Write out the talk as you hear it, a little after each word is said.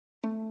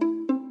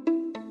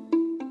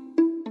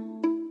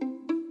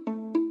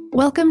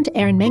Welcome to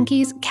Aaron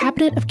Mahnke's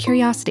Cabinet of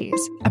Curiosities,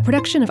 a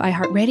production of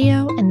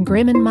iHeartRadio and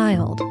Grim and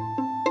Mild.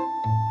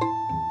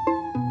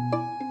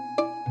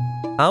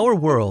 Our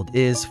world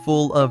is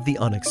full of the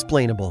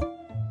unexplainable.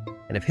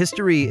 And if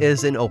history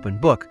is an open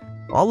book,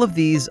 all of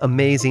these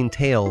amazing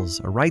tales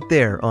are right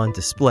there on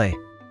display,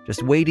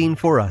 just waiting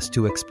for us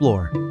to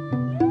explore.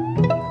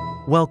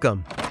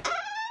 Welcome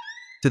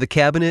to the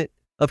Cabinet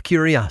of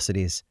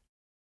Curiosities.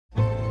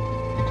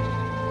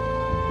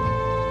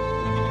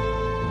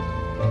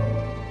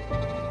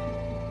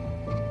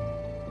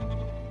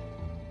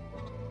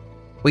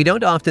 We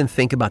don't often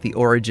think about the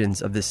origins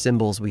of the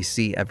symbols we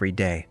see every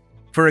day.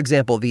 For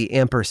example, the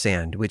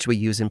ampersand, which we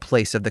use in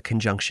place of the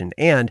conjunction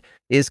and,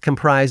 is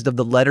comprised of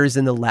the letters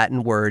in the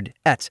Latin word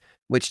et,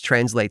 which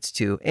translates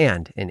to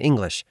and in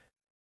English.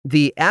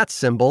 The @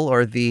 symbol,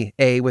 or the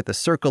A with a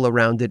circle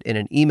around it in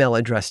an email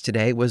address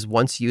today, was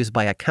once used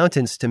by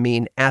accountants to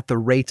mean at the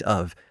rate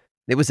of.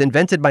 It was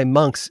invented by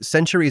monks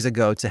centuries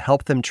ago to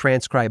help them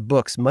transcribe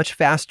books much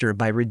faster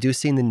by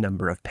reducing the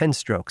number of pen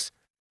strokes.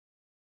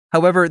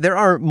 However, there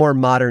are more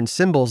modern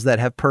symbols that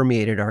have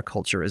permeated our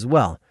culture as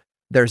well.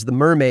 There's the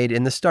mermaid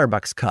in the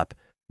Starbucks cup,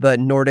 the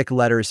Nordic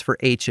letters for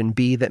H and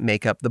B that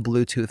make up the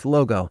Bluetooth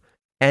logo,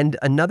 and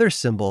another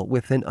symbol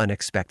with an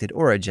unexpected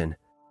origin.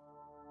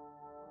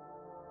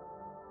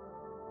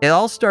 It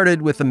all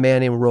started with a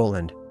man named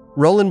Roland.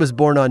 Roland was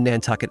born on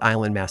Nantucket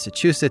Island,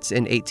 Massachusetts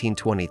in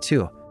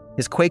 1822.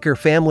 His Quaker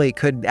family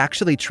could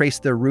actually trace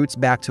their roots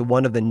back to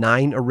one of the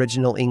 9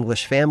 original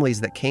English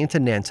families that came to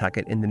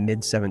Nantucket in the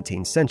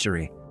mid-17th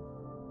century.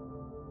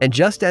 And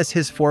just as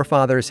his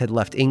forefathers had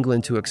left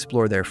England to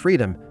explore their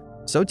freedom,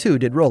 so too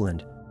did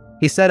Roland.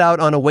 He set out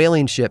on a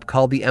whaling ship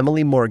called the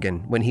Emily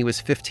Morgan when he was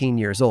 15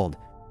 years old.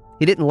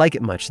 He didn't like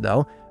it much,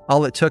 though.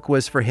 All it took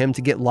was for him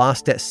to get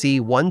lost at sea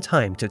one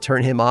time to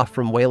turn him off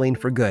from whaling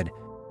for good.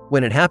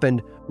 When it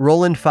happened,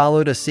 Roland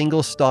followed a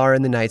single star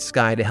in the night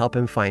sky to help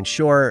him find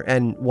shore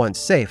and, once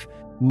safe,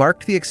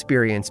 marked the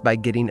experience by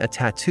getting a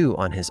tattoo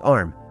on his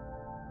arm.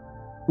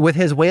 With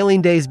his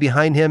whaling days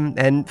behind him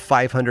and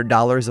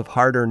 $500 of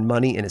hard-earned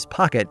money in his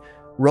pocket,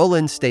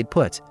 Roland stayed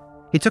put.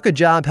 He took a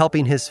job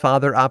helping his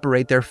father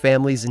operate their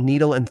family's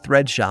needle and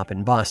thread shop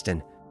in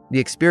Boston. The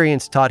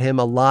experience taught him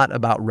a lot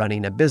about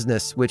running a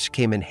business, which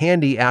came in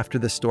handy after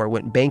the store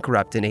went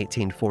bankrupt in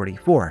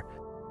 1844.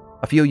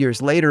 A few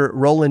years later,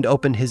 Roland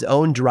opened his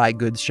own dry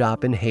goods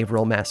shop in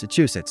Haverhill,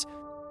 Massachusetts.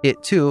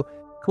 It, too,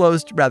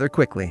 closed rather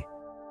quickly.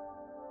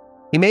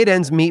 He made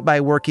ends meet by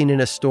working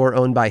in a store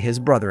owned by his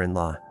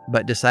brother-in-law,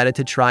 but decided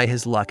to try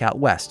his luck out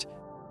west.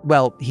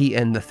 Well, he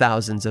and the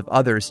thousands of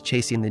others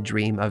chasing the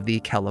dream of the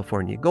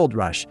California gold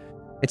rush.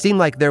 It seemed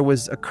like there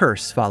was a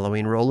curse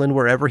following Roland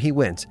wherever he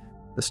went.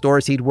 The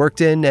stores he'd worked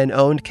in and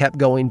owned kept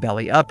going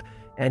belly up,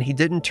 and he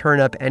didn't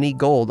turn up any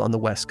gold on the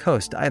West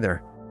Coast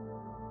either.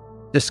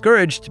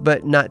 Discouraged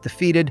but not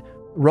defeated,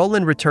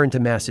 Roland returned to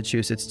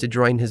Massachusetts to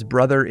join his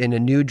brother in a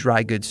new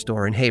dry goods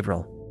store in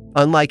Haverhill.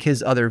 Unlike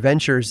his other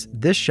ventures,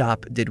 this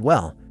shop did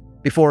well,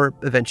 before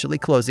eventually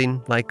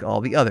closing like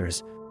all the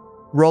others.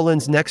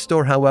 Roland's next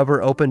store,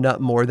 however, opened up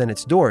more than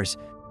its doors.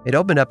 It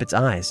opened up its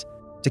eyes.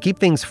 To keep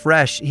things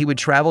fresh, he would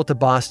travel to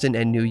Boston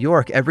and New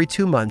York every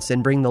 2 months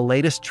and bring the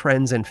latest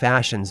trends and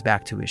fashions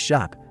back to his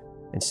shop.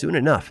 And soon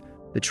enough,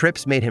 the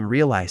trips made him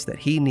realize that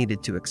he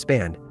needed to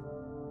expand.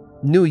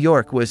 New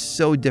York was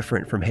so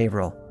different from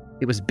Haverhill.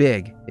 It was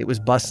big, it was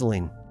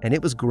bustling, and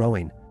it was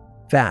growing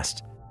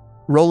fast.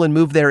 Roland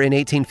moved there in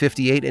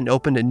 1858 and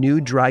opened a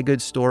new dry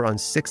goods store on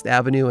 6th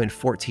Avenue and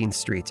 14th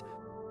Street.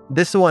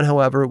 This one,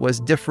 however, was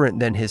different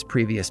than his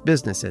previous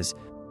businesses,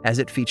 as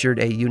it featured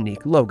a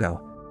unique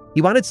logo.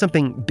 He wanted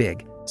something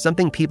big,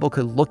 something people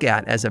could look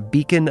at as a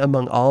beacon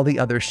among all the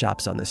other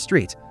shops on the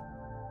street.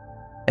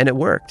 And it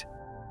worked.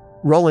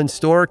 Roland's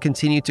store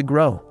continued to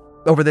grow.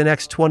 Over the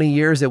next 20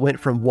 years, it went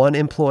from 1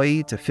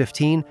 employee to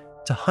 15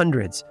 to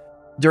hundreds.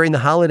 During the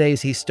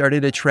holidays, he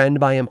started a trend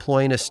by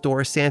employing a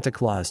store Santa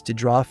Claus to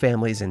draw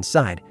families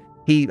inside.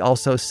 He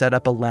also set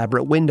up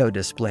elaborate window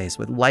displays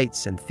with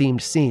lights and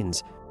themed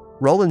scenes.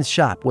 Roland's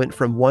shop went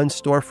from 1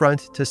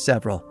 storefront to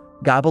several,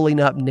 gobbling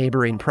up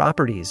neighboring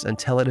properties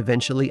until it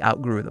eventually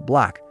outgrew the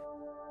block.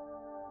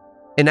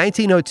 In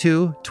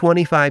 1902,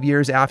 25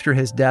 years after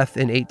his death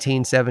in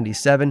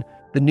 1877,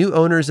 the new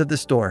owners of the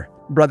store,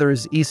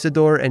 brothers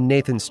Isidore and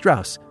Nathan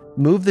Strauss,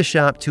 moved the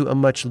shop to a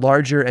much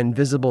larger and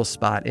visible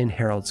spot in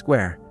Herald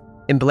Square.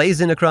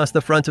 Emblazoned across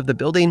the front of the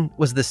building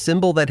was the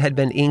symbol that had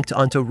been inked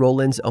onto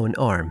Roland's own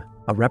arm,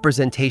 a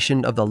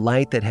representation of the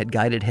light that had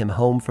guided him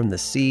home from the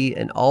sea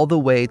and all the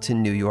way to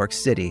New York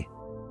City,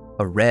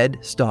 a red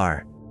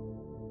star.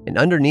 And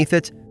underneath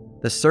it,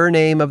 the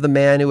surname of the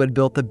man who had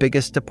built the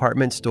biggest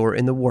department store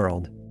in the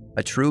world,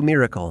 a true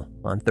miracle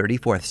on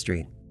 34th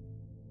Street.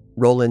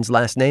 Roland's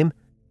last name?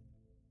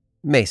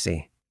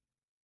 Macy.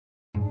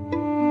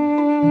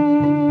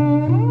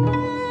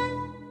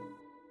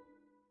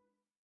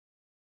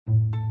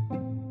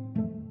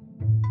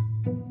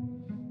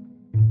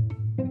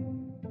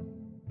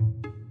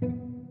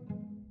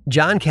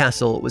 John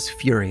Castle was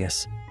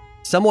furious.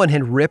 Someone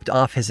had ripped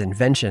off his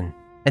invention.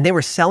 And they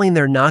were selling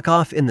their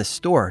knockoff in the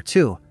store,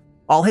 too.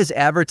 All his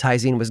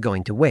advertising was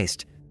going to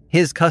waste.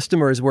 His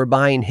customers were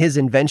buying his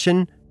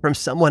invention from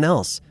someone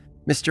else,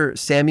 Mr.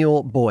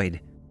 Samuel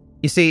Boyd.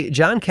 You see,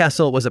 John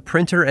Castle was a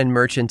printer and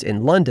merchant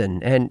in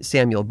London, and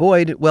Samuel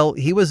Boyd, well,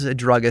 he was a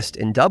druggist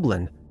in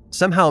Dublin.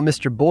 Somehow,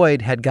 Mr.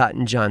 Boyd had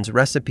gotten John's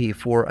recipe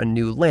for a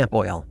new lamp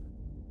oil.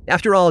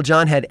 After all,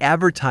 John had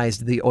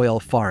advertised the oil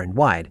far and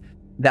wide.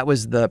 That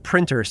was the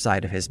printer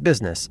side of his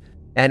business.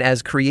 And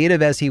as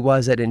creative as he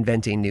was at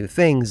inventing new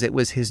things, it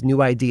was his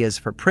new ideas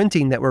for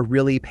printing that were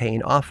really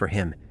paying off for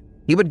him.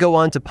 He would go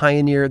on to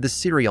pioneer the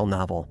serial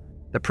novel.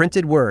 The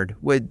printed word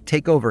would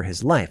take over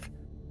his life.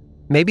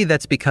 Maybe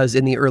that's because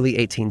in the early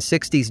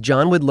 1860s,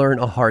 John would learn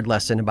a hard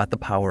lesson about the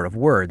power of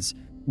words.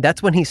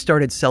 That's when he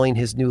started selling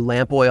his new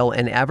lamp oil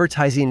and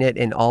advertising it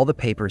in all the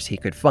papers he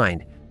could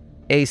find.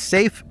 A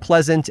safe,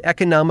 pleasant,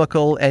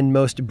 economical, and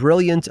most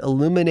brilliant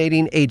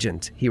illuminating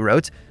agent, he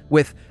wrote,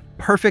 with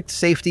perfect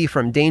safety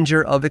from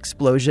danger of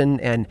explosion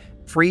and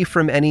free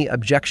from any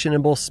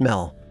objectionable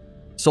smell.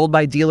 Sold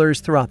by dealers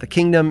throughout the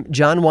kingdom,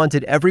 John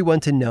wanted everyone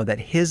to know that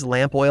his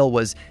lamp oil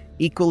was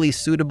equally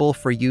suitable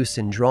for use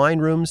in drawing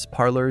rooms,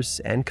 parlors,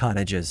 and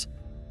cottages.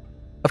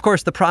 Of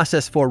course, the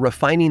process for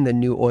refining the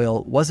new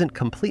oil wasn't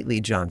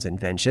completely John's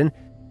invention.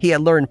 He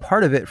had learned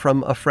part of it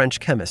from a French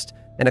chemist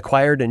and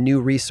acquired a new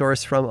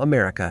resource from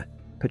America,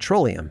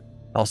 petroleum,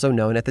 also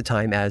known at the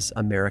time as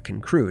American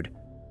crude.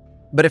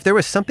 But if there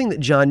was something that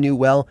John knew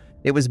well,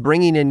 it was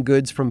bringing in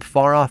goods from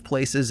far-off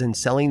places and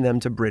selling them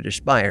to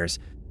British buyers.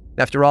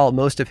 After all,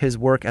 most of his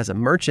work as a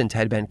merchant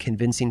had been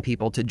convincing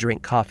people to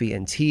drink coffee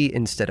and tea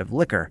instead of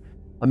liquor.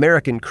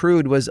 American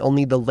crude was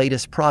only the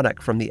latest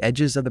product from the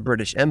edges of the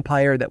British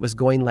Empire that was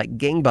going like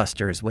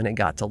gangbusters when it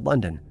got to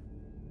London.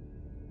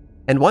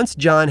 And once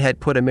John had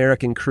put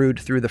American crude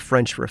through the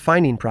French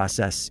refining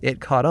process,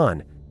 it caught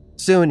on.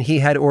 Soon he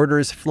had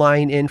orders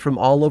flying in from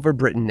all over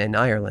Britain and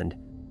Ireland.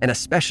 And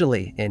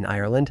especially in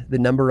Ireland, the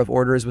number of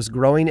orders was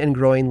growing and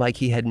growing like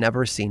he had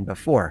never seen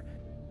before.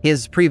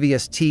 His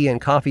previous tea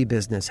and coffee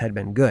business had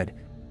been good,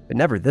 but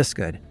never this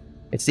good.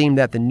 It seemed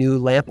that the new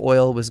lamp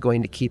oil was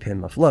going to keep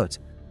him afloat.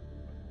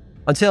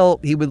 Until,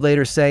 he would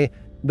later say,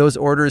 those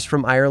orders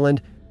from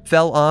Ireland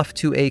fell off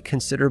to a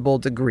considerable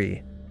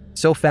degree.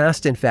 So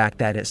fast, in fact,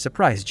 that it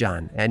surprised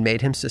John and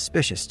made him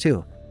suspicious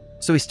too.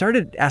 So he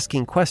started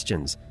asking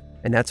questions,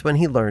 and that's when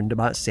he learned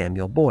about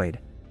Samuel Boyd.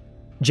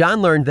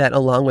 John learned that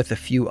along with a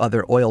few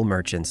other oil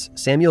merchants,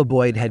 Samuel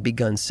Boyd had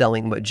begun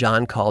selling what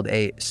John called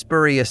a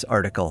spurious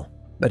article.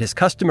 But his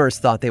customers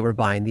thought they were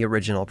buying the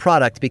original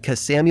product because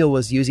Samuel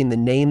was using the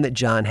name that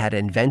John had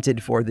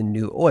invented for the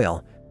new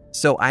oil.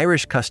 So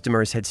Irish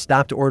customers had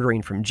stopped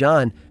ordering from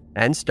John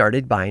and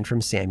started buying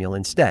from Samuel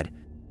instead.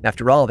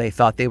 After all, they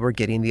thought they were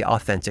getting the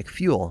authentic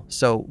fuel,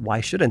 so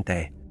why shouldn't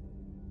they?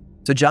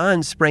 So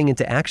John sprang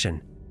into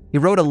action. He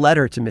wrote a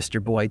letter to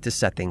Mr. Boyd to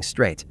set things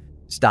straight.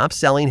 Stop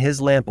selling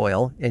his lamp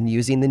oil and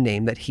using the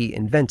name that he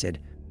invented.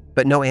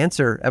 But no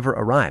answer ever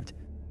arrived.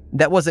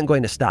 That wasn't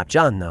going to stop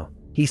John, though.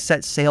 He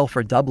set sail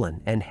for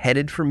Dublin and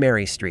headed for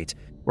Mary Street,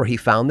 where he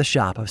found the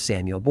shop of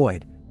Samuel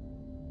Boyd.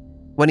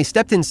 When he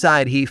stepped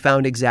inside, he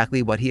found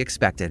exactly what he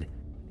expected.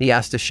 He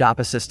asked a shop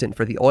assistant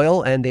for the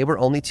oil, and they were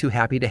only too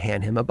happy to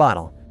hand him a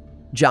bottle.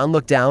 John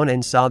looked down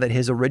and saw that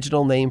his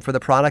original name for the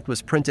product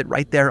was printed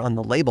right there on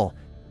the label,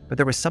 but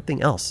there was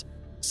something else.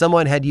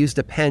 Someone had used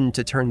a pen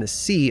to turn the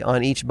C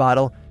on each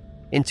bottle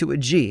into a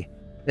G,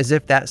 as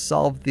if that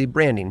solved the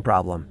branding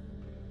problem.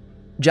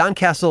 John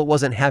Castle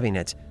wasn't having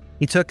it.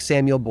 He took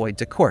Samuel Boyd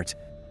to court.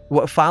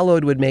 What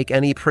followed would make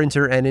any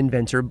printer and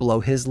inventor blow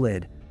his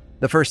lid.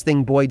 The first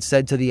thing Boyd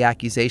said to the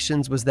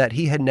accusations was that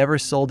he had never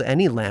sold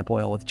any lamp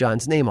oil with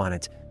John's name on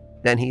it.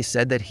 Then he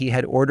said that he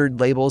had ordered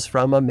labels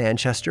from a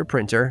Manchester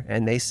printer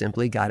and they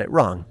simply got it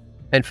wrong.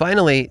 And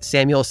finally,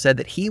 Samuel said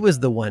that he was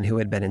the one who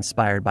had been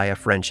inspired by a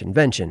French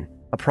invention,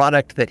 a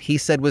product that he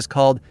said was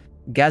called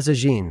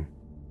gazogene.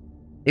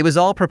 It was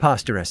all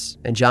preposterous,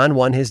 and John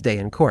won his day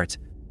in court.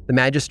 The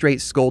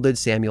magistrate scolded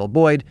Samuel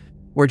Boyd.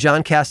 Where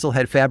John Castle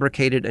had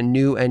fabricated a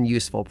new and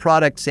useful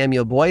product,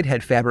 Samuel Boyd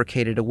had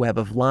fabricated a web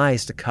of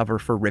lies to cover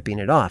for ripping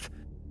it off.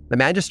 The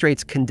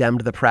magistrates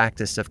condemned the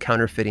practice of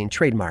counterfeiting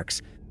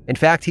trademarks. In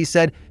fact, he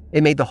said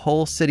it made the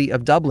whole city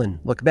of Dublin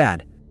look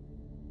bad.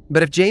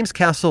 But if James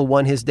Castle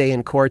won his day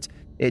in court,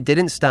 it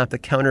didn't stop the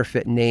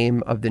counterfeit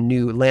name of the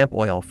new lamp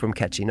oil from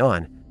catching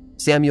on.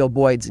 Samuel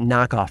Boyd's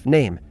knockoff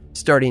name,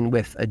 starting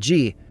with a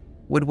G,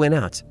 would win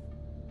out.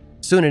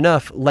 Soon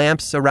enough,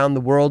 lamps around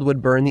the world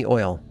would burn the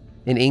oil.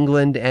 In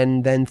England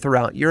and then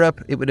throughout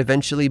Europe, it would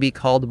eventually be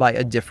called by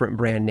a different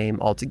brand name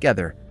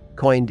altogether,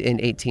 coined in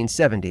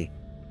 1870.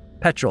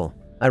 Petrol,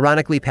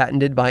 ironically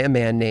patented by a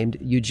man named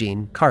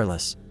Eugene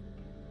Carless.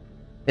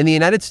 In the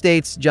United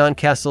States, John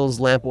Castle's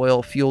lamp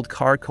oil fueled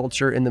car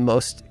culture in the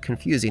most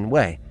confusing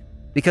way,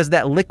 because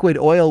that liquid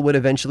oil would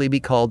eventually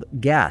be called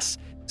gas,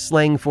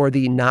 slang for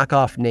the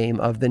knockoff name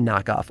of the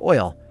knockoff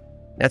oil.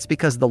 That's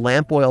because the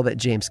lamp oil that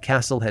James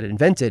Castle had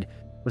invented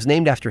was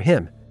named after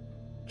him,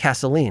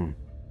 gasoline.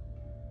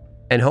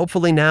 And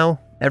hopefully now,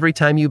 every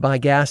time you buy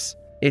gas,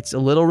 It's a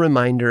little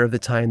reminder of the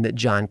time that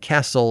John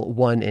Castle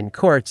won in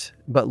court,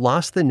 but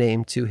lost the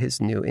name to his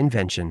new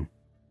invention,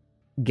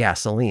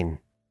 gasoline.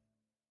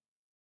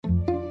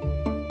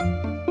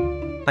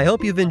 I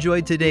hope you've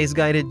enjoyed today's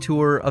guided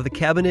tour of the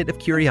Cabinet of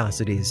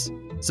Curiosities.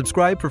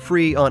 Subscribe for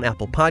free on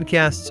Apple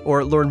Podcasts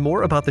or learn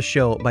more about the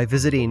show by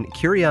visiting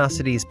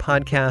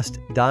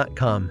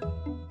curiositiespodcast.com.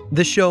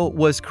 This show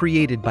was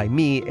created by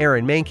me,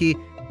 Aaron Mahnke,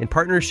 in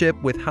partnership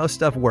with How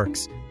Stuff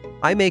Works.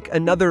 I make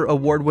another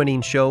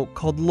award-winning show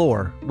called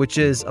Lore, which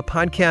is a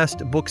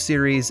podcast, book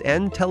series,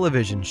 and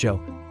television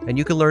show, and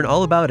you can learn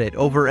all about it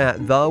over at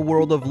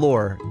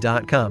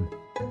theworldoflore.com.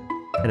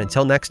 And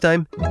until next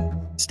time,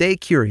 stay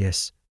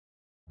curious.